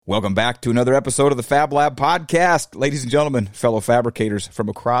Welcome back to another episode of the Fab Lab podcast. Ladies and gentlemen, fellow fabricators from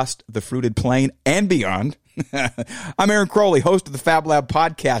across the fruited plain and beyond. I'm Aaron Crowley, host of the Fab Lab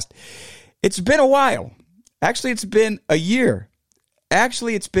podcast. It's been a while. Actually, it's been a year.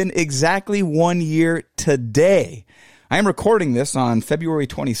 Actually, it's been exactly 1 year today. I am recording this on February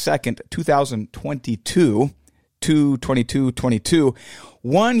 22nd, 2022, 2/22/22.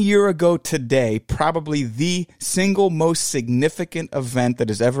 1 year ago today, probably the single most significant event that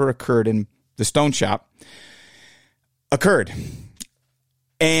has ever occurred in the Stone Shop occurred.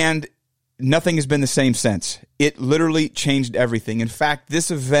 And nothing has been the same since. It literally changed everything. In fact,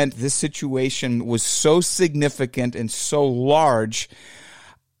 this event, this situation was so significant and so large,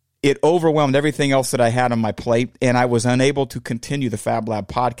 it overwhelmed everything else that I had on my plate, and I was unable to continue the Fab Lab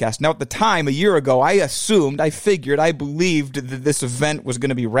podcast. Now, at the time, a year ago, I believed that this event was going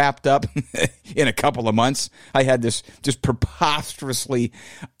to be wrapped up in a couple of months. I had this just preposterously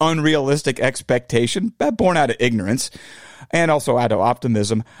unrealistic expectation, born out of ignorance and also out of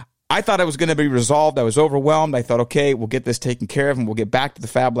optimism. I thought it was going to be resolved. I was overwhelmed. I thought, okay, we'll get this taken care of, and we'll get back to the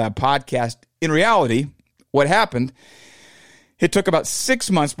Fab Lab podcast. In reality, what happened, it took about 6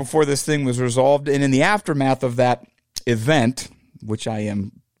 months before this thing was resolved, and in the aftermath of that event, which I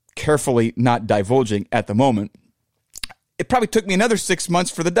am carefully not divulging at the moment, it probably took me another 6 months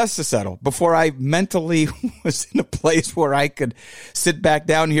for the dust to settle before I mentally was in a place where I could sit back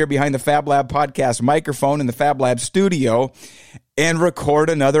down here behind the Fab Lab podcast microphone in the Fab Lab studio and record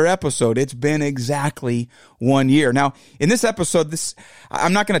another episode. It's been exactly 1 year. Now, in this episode,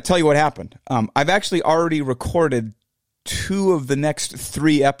 I'm not going to tell you what happened. I've actually already recorded 2 of the next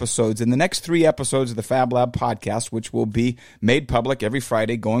 3 episodes. In the next 3 episodes of the Fab Lab podcast, which will be made public every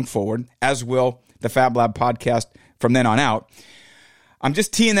Friday going forward, as will the Fab Lab podcast from then on out. I'm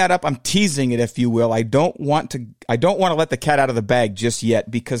just teeing that up. I'm teasing it, if you will. I don't want to let the cat out of the bag just yet,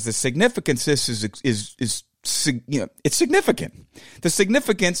 because the significance is it's significant. The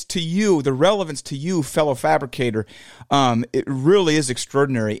significance to you, the relevance to you, fellow fabricator, it really is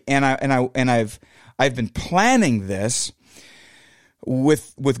extraordinary. And I've been planning this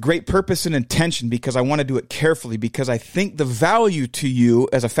with great purpose and intention, because I want to do it carefully, because I think the value to you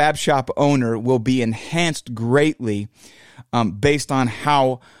as a fab shop owner will be enhanced greatly based on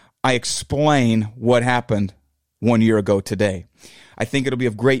how I explain what happened 1 year ago today. I think it'll be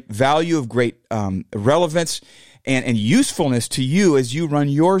of great value, of great relevance, and usefulness to you as you run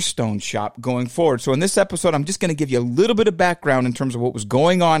your stone shop going forward. So in this episode, I'm just going to give you a little bit of background in terms of what was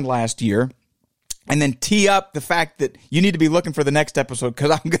going on last year, and then tee up the fact that you need to be looking for the next episode,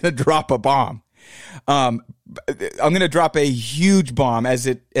 because I'm going to drop a bomb. I'm going to drop a huge bomb as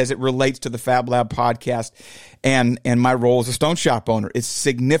it relates to the Fab Lab podcast and my role as a stone shop owner. It's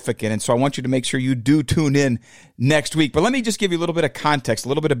significant, and so I want you to make sure you do tune in next week. But let me just give you a little bit of context, a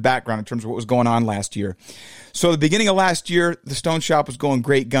little bit of background in terms of what was going on last year. So the beginning of last year, the stone shop was going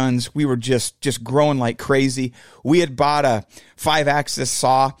great guns. We were just growing like crazy. We had bought a 5-axis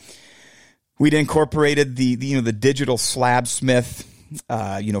saw. We'd incorporated the digital slabsmith,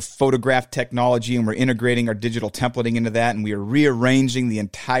 photograph technology, and we're integrating our digital templating into that, and we are rearranging the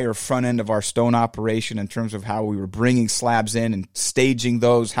entire front end of our stone operation in terms of how we were bringing slabs in and staging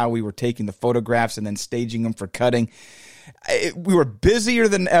those, how we were taking the photographs and then staging them for cutting. We were busier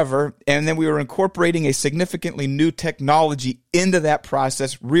than ever, and then we were incorporating a significantly new technology into that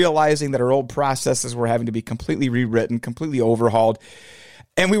process, realizing that our old processes were having to be completely rewritten, completely overhauled.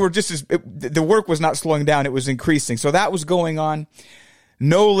 And we were the work was not slowing down, it was increasing. So that was going on.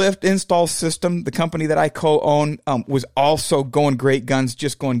 No Lift Install System, the company that I co-own, was also going great guns,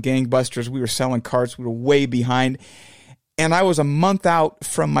 just going gangbusters. We were selling carts. We were way behind. And I was a month out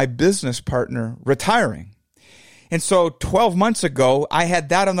from my business partner retiring. And so 12 months ago, I had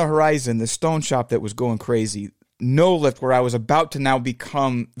that on the horizon, the stone shop that was going crazy. No Lift, where I was about to now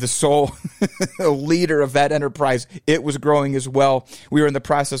become the sole leader of that enterprise. It was growing as well. We were in the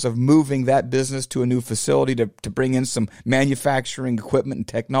process of moving that business to a new facility to bring in some manufacturing equipment and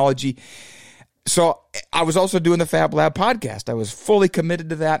technology. So I was also doing the Fab Lab podcast. I was fully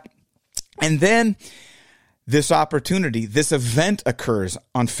committed to that. And then this opportunity, this event occurs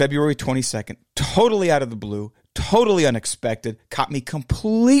on February 22nd, totally out of the blue, totally unexpected, caught me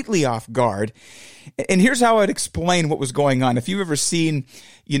completely off guard. And here's how I'd explain what was going on. If you've ever seen,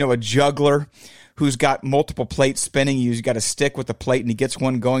 a juggler who's got multiple plates spinning, he's got a stick with a plate and he gets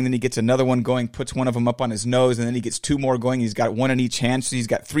one going, then he gets another one going, puts one of them up on his nose, and then he gets 2 more going. He's got one in each hand. So he's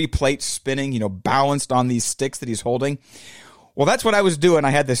got 3 plates spinning, balanced on these sticks that he's holding. Well, that's what I was doing.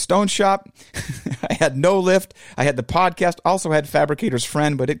 I had the stone shop. I had No Lift. I had the podcast. Also had Fabricator's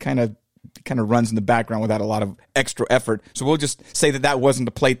Friend, but it kind of kind of runs in the background without a lot of extra effort. So we'll just say that wasn't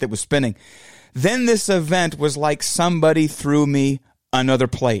the plate that was spinning. Then this event was like somebody threw me another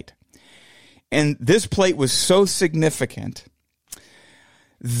plate. And this plate was so significant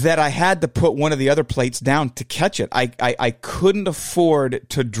that I had to put one of the other plates down to catch it. I couldn't afford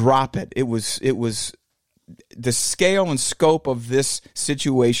to drop it. It was the scale and scope of this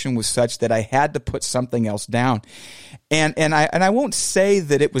situation was such that I had to put something else down. And I won't say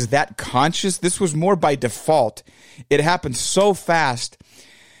that it was that conscious. This was more by default. It happened so fast.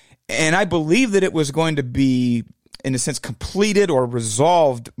 And I believe that it was going to be, in a sense, completed or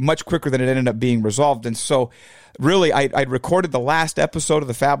resolved much quicker than it ended up being resolved. And so really, I'd recorded the last episode of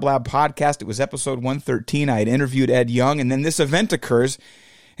the Fab Lab podcast. It was episode 113. I had interviewed Ed Young, and then this event occurs.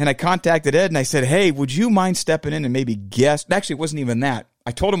 And I contacted Ed and I said, hey, would you mind stepping in and maybe guest? Actually, it wasn't even that.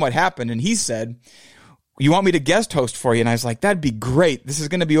 I told him what happened, and he said, you want me to guest host for you? And I was like, that'd be great. This is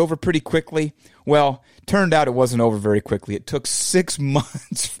going to be over pretty quickly. Well, turned out it wasn't over very quickly. It took 6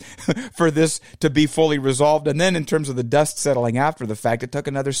 months for this to be fully resolved. And then in terms of the dust settling after the fact, it took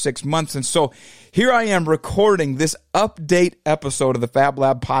another 6 months. And so here I am recording this update episode of the Fab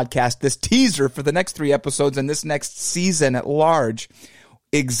Lab podcast, this teaser for the next 3 episodes and this next season at large,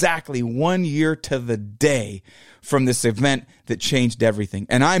 exactly 1 year to the day from this event that changed everything.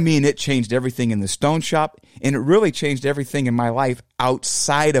 And I mean, it changed everything in the Stone Shop, and it really changed everything in my life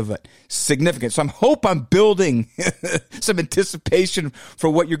outside of it. Significant. So I hope I'm building some anticipation for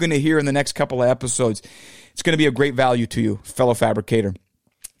what you're going to hear in the next couple of episodes. It's going to be a great value to you, fellow fabricator.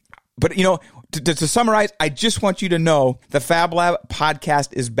 But, to summarize, I just want you to know the Fab Lab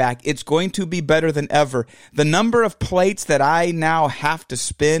podcast is back. It's going to be better than ever. The number of plates that I now have to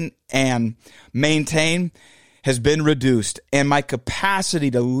spin and maintain has been reduced, and my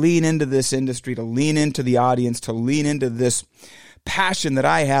capacity to lean into this industry, to lean into the audience, to lean into this passion that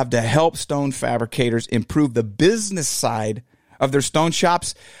I have to help stone fabricators improve the business side of their stone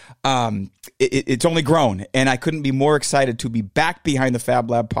shops, it's only grown, and I couldn't be more excited to be back behind the Fab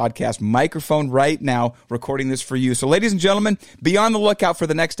Lab podcast microphone right now, recording this for you. So, ladies and gentlemen, be on the lookout for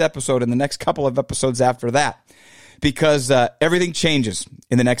the next episode and the next couple of episodes after that, because everything changes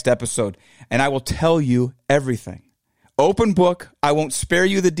in the next episode, and I will tell you everything. Open book. I won't spare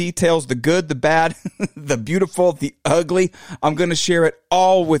you the details, the good, the bad, the beautiful, the ugly. I'm going to share it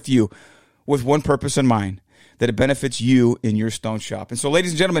all with you with one purpose in mind, that it benefits you in your stone shop. And so,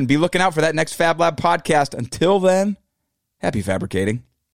 ladies and gentlemen, be looking out for that next Fab Lab podcast. Until then, happy fabricating.